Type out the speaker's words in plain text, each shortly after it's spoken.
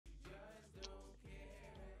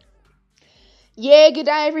Yeah, good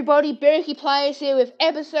day everybody, Berkey Players here with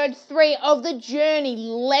episode 3 of The Journey.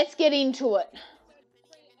 Let's get into it.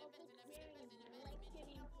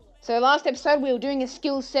 So last episode we were doing a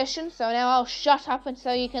skills session, so now I'll shut up and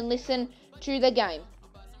so you can listen to the game.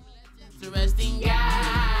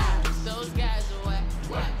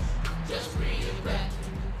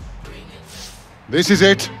 This is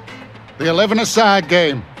it, the 11-a-side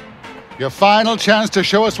game. Your final chance to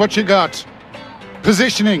show us what you got.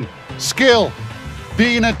 Positioning, skill,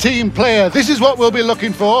 being a team player. This is what we'll be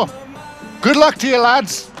looking for. Good luck to you,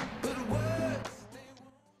 lads.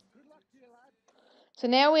 So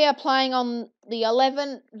now we are playing on the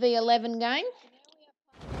 11v11 game.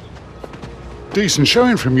 Decent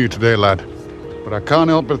showing from you today, lad. But I can't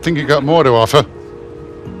help but think you got more to offer.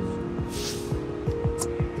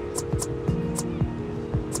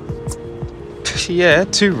 Yeah,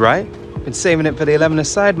 2 right. Been saving it for the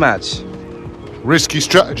 11-a-side match. Risky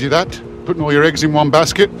strategy, that. Putting all your eggs in one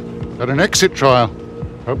basket. At an exit trial.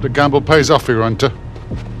 Hope the gamble pays off for you, Hunter.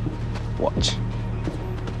 Watch.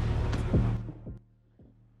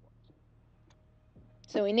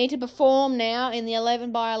 So we need to perform now in the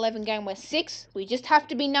 11x11 game. We're 6. We just have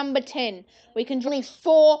to be number 10. We can only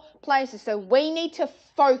 4 places, so we need to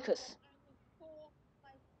focus.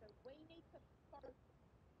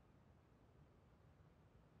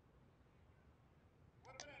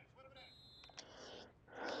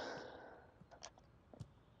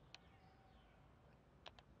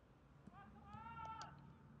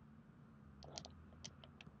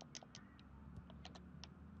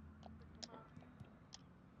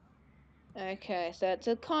 Okay, so it's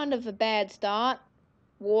a kind of a bad start.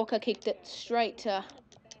 Walker kicked it straight to...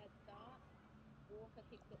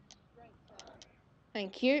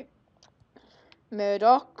 Thank you.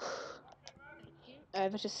 Murdoch.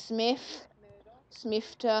 Over to Smith.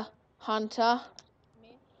 Smith to Hunter.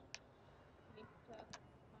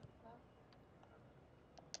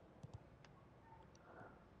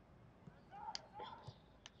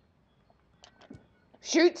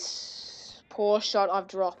 Shoots. Poor shot I've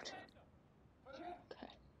dropped. Okay.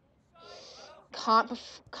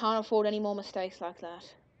 Can't afford any more mistakes like that.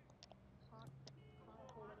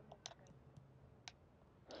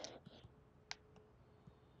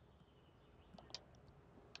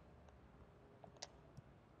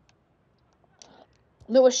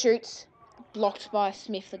 Lewis shoots. Blocked by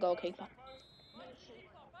Smith, the goalkeeper.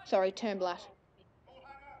 Sorry, Turnblatt.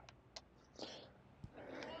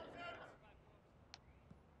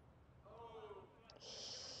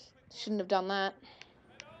 Shouldn't have done that.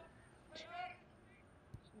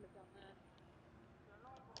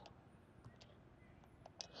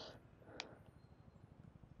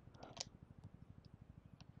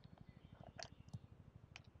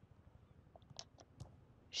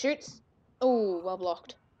 Shoots. Oh, well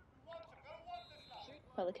blocked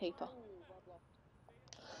by the keeper.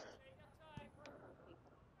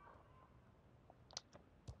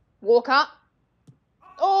 Walker.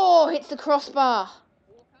 Oh, hits the crossbar.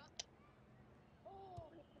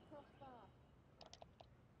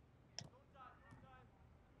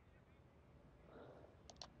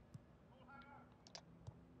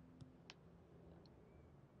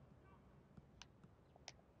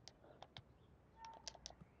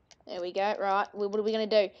 There we go. Right, what are we going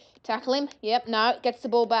to do? Tackle him? Yep, no, gets the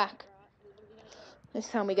ball back. This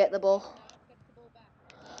time we get the ball.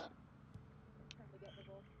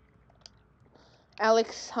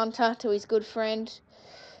 Alex Hunter to his good friend.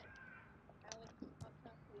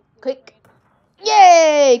 Quick.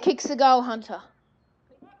 Yay! Kicks the goal, Hunter.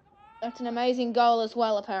 That's an amazing goal as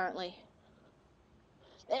well, apparently.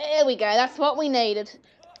 There we go. That's what we needed.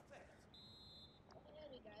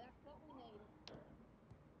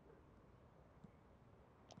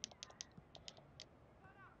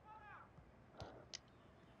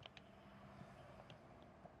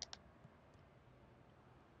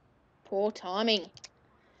 Poor timing.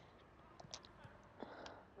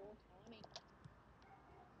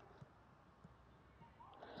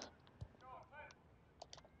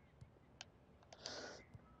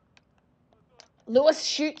 Lewis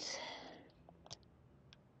shoots.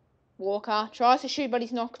 Walker tries to shoot, but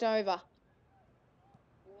he's knocked over.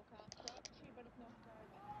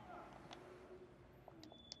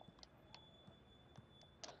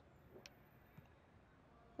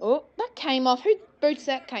 Oh, that came off. Who boots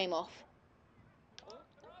that came off?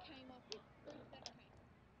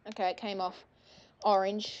 Okay, it came off.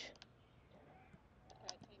 Orange.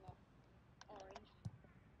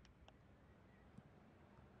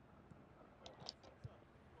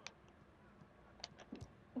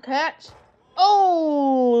 Catch.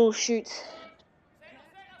 Oh, shoots.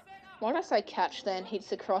 Why did I say catch then? Hits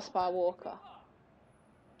the crossbar, Walker.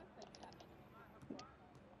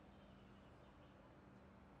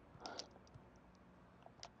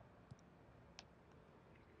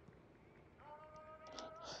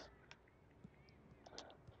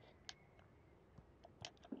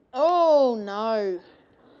 Oh no.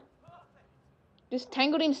 Just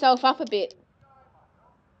tangled himself up a bit.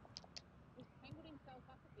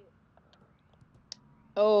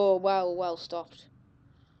 Oh, well stopped.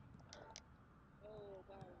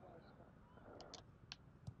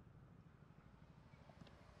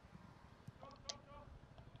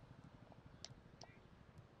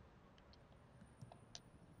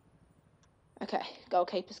 Okay,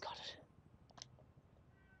 goalkeeper's got it.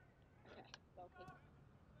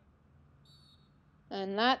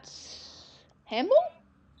 And that's handball?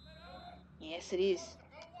 Yes, it is.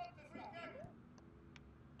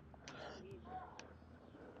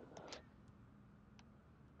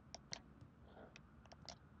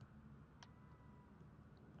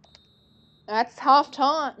 That's half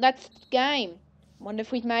time. That's game. Wonder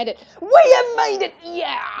if we've made it. We have made it!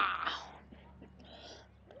 Yeah!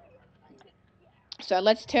 So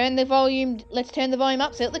let's turn the volume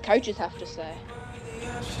up, see what the coaches have to say.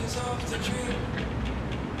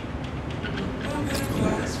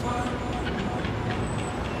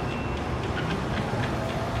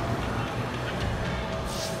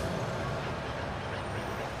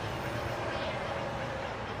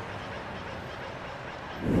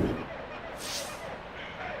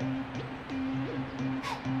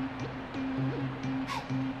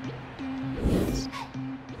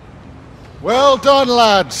 Well done,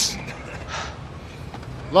 lads.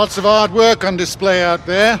 Lots of hard work on display out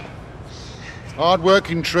there. Hard work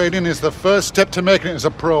in training is the first step to making it as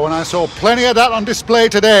a pro, and I saw plenty of that on display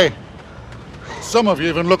today. Some of you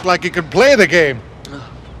even look like you could play the game.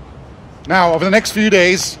 Now, over the next few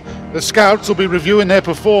days, the scouts will be reviewing their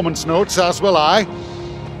performance notes, as will I.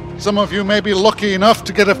 Some of you may be lucky enough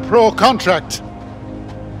to get a pro contract.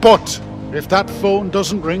 But if that phone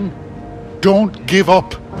doesn't ring, don't give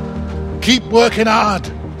up. Keep working hard.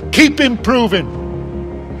 Keep improving.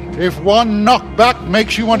 If one knockback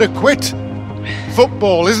makes you want to quit,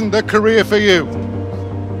 football isn't the career for you.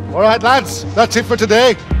 All right, lads, that's it for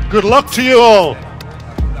today. Good luck to you all.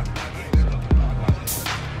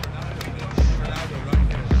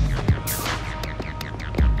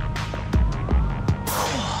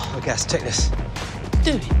 Okay, let's take this.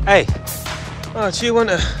 Dude. Hey. Oh, you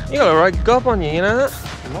got a right gob on you, you know that?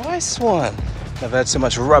 Nice one. Never heard so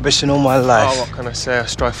much rubbish in all my life. Oh, what can I say? I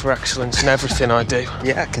strive for excellence in everything I do.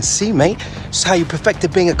 Yeah, I can see, mate. Just how you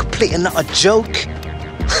perfected being a complete and utter joke. You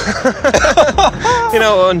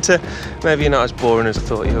know what, Hunter? Maybe you're not as boring as I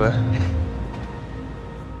thought you were.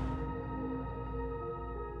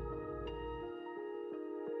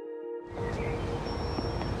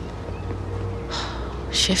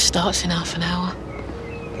 Shift starts in half an hour.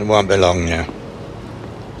 It won't be long now.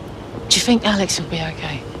 Do you think Alex will be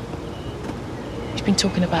okay? He's been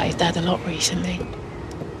talking about his dad a lot recently.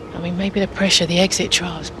 I mean, maybe the pressure the exit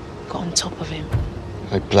trials got on top of him.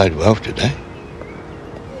 They played well today.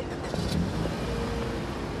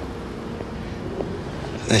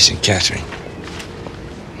 Listen, Catherine.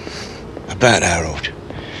 About Harold.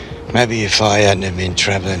 Maybe if I hadn't been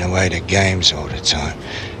travelling away to games all the time.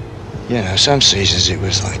 You know, some seasons it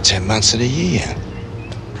was like 10 months of the year.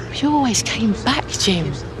 You always came back,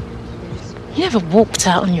 Jim. You never walked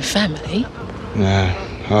out on your family. No,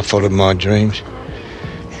 I followed my dreams.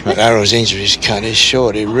 But Harold's injuries cut it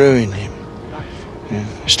short, it ruined him. Yeah.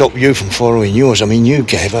 Stopped you from following yours. I mean, you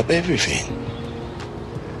gave up everything.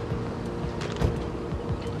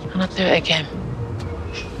 And I'll do it again.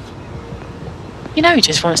 You know he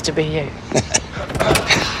just wants to be you.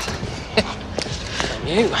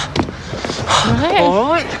 You? Right? All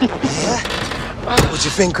right. What do you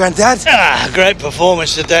think, Grandad? Great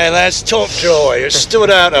performance today, lads. Top draw. You stood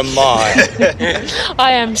out a mile.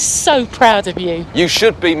 I am so proud of you. You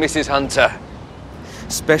should be, Mrs. Hunter.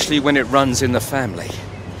 Especially when it runs in the family.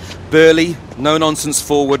 Burly, no-nonsense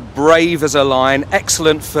forward, brave as a lion,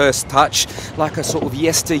 excellent first touch, like a sort of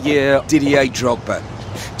yesteryear Didier Drogba.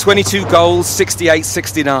 22 goals,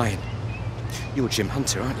 68-69. You're Jim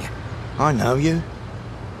Hunter, aren't you? I know you.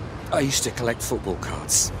 I used to collect football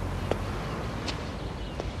cards.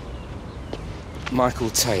 Michael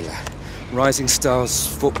Taylor, Rising Stars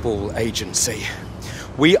Football Agency.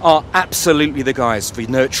 We are absolutely the guys for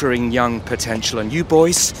nurturing young potential, and you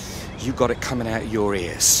boys, you got it coming out of your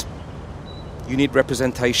ears. You need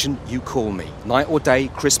representation, you call me. Night or day,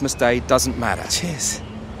 Christmas Day, doesn't matter. Cheers.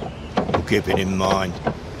 We'll keep it in mind.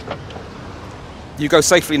 You go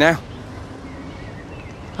safely now.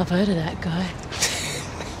 I've heard of that guy.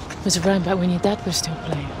 Was around back when your dad was still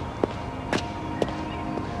playing.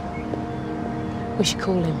 We should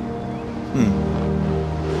call him.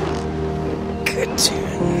 Good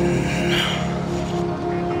tune.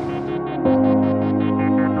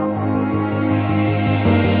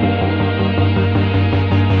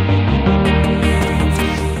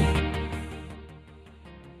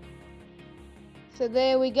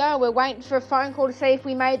 we go. We're waiting for a phone call to see if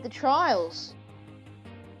we made the trials.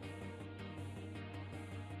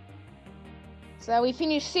 So we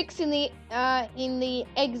finished 6th in the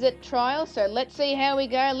exit trial. So let's see how we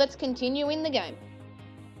go. Let's continue in the game.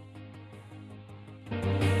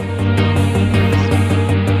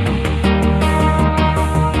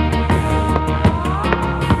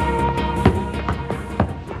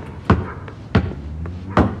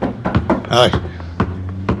 Hey,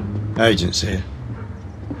 agent's here.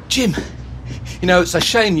 Jim, you know, it's a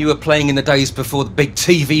shame you were playing in the days before the big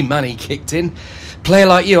TV money kicked in. Player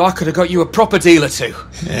like you, I could have got you a proper deal or two.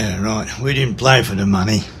 Yeah, right. We didn't play for the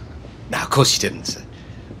money. No, of course you didn't.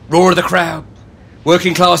 Roar of the crowd,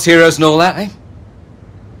 working class heroes and all that, eh?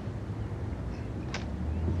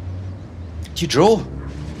 Do you draw?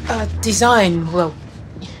 Design, well,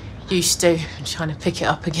 used to. I'm trying to pick it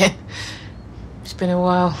up again. It's been a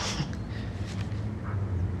while.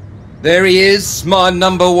 There he is, my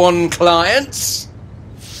 #1 client.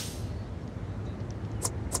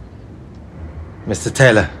 Mr.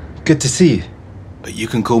 Taylor, good to see you. But you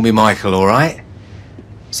can call me Michael, all right?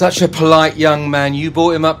 Such a polite young man. You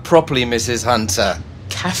brought him up properly, Mrs. Hunter.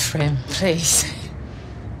 Catherine, please.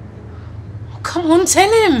 Oh, come on,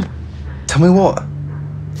 tell him. Tell me what?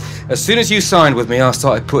 As soon as you signed with me, I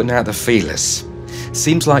started putting out the feelers.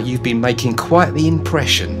 Seems like you've been making quite the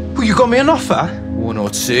impression. Well, you got me an offer? 1 or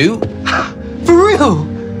 2. For real?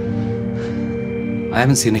 I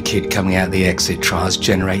haven't seen a kid coming out of the exit trials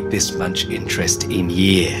generate this much interest in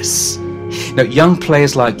years. Now, young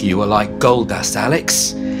players like you are like gold dust,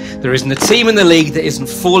 Alex. There isn't a team in the league that isn't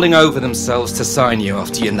falling over themselves to sign you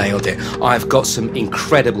after you nailed it. I've got some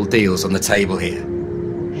incredible deals on the table here.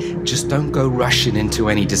 Just don't go rushing into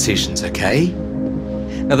any decisions, okay?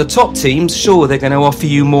 Now, the top teams, sure, they're going to offer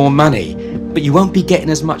you more money, but you won't be getting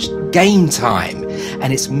as much game time,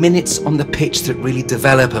 and it's minutes on the pitch that really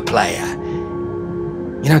develop a player.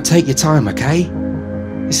 You know, take your time, okay?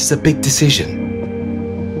 This is a big decision.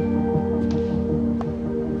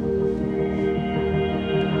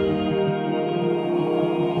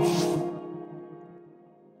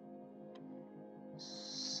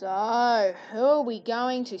 So, who are we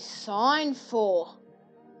going to sign for?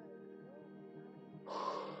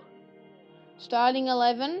 Starting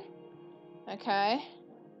 11. Okay.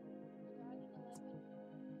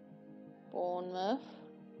 Bournemouth.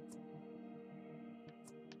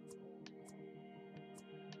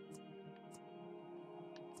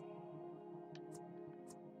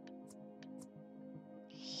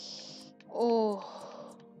 Oh.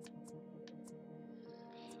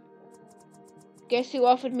 Guess who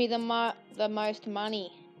offered me the most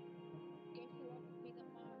money?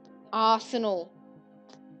 Arsenal.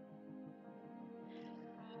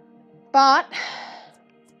 But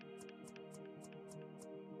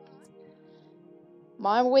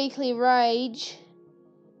my weekly rage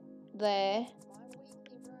there.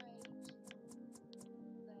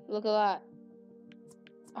 Look at that.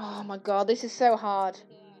 Oh my god, this is so hard.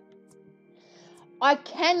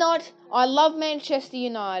 I love Manchester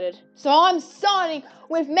United. So I'm signing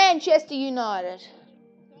with Manchester United.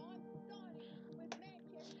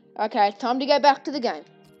 Okay, time to go back to the game.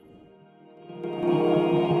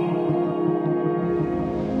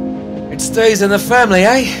 It stays in the family,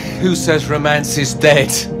 eh? Who says romance is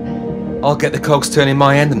dead? I'll get the cogs turning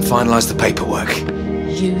my end and finalise the paperwork.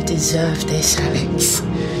 You deserve this, Alex.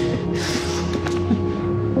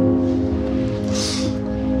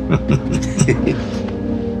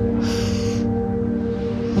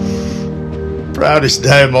 Proudest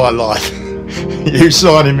day of my life. You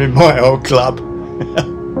signing in my old club.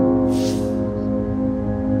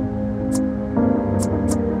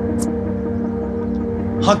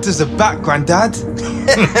 Hunter's a back, Grandad.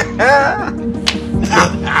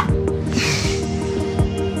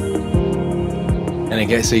 And it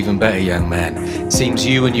gets even better, young man. Seems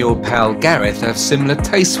you and your pal Gareth have similar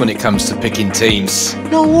tastes when it comes to picking teams.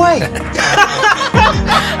 No way.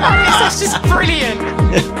 That's just brilliant.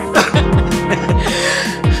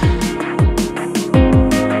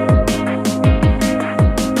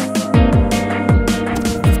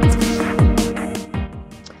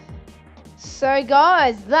 So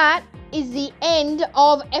guys, that is the end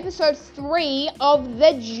of episode 3 of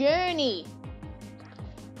The Journey.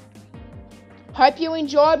 Hope you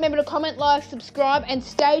enjoyed. Remember to comment, like, subscribe, and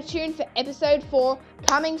stay tuned for episode 4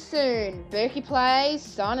 coming soon. Berkey Plays,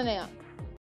 signing out.